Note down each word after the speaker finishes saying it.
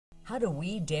How do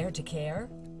we dare to care?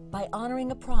 By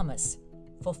honoring a promise,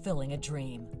 fulfilling a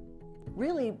dream.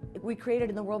 Really, we created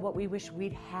in the world what we wish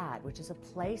we'd had, which is a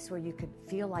place where you could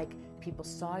feel like people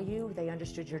saw you, they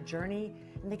understood your journey,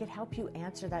 and they could help you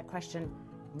answer that question,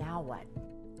 now what?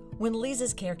 When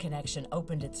Leeza's Care Connection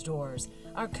opened its doors,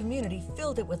 our community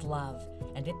filled it with love,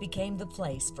 and it became the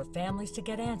place for families to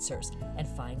get answers and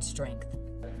find strength.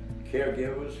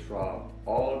 Caregivers from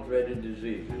all dreaded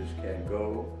diseases can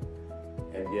go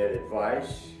and get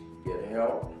advice, get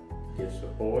help, get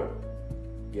support,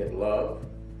 get love,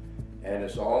 and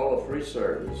it's all a free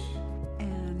service.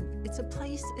 And it's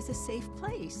a safe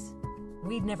place.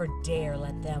 We'd never dare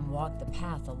let them walk the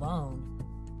path alone.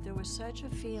 There was such a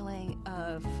feeling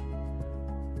of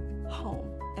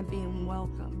home and being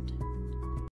welcomed.